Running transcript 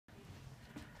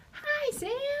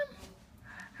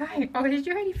Hi. Oh, did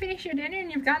you already finish your dinner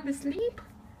and you've gone to sleep?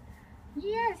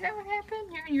 Yeah, is that what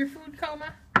happened? You're in your food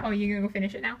coma? Oh, you're gonna go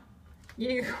finish it now?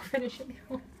 You're gonna go finish it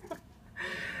now?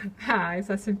 Hi, I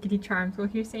saw some kitty charms. Well,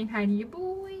 here's saying hi to your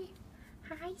boy.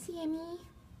 Hi, Sammy.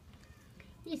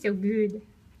 You're so good.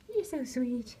 You're so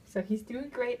sweet. So he's doing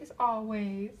great as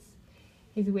always.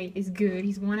 His weight is good.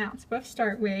 He's 1 ounce above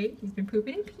start weight. He's been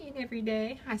pooping and peeing every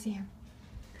day. Hi, Sam.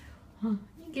 Huh.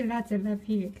 You get lots of love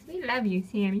here, because we love you,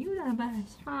 Sam. You love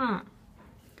us, huh?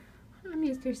 Huh,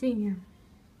 Mr. Sam.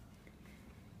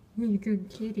 You're a good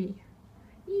kitty.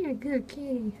 You're a good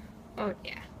kitty. Oh,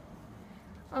 yeah.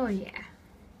 Oh, yeah.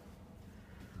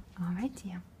 All right,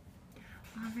 Sam.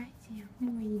 All right, Sam.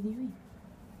 What are you doing?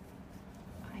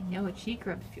 I know it. Cheek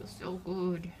rubs feel so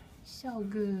good. So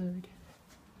good.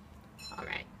 All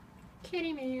right.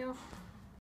 Kitty meow.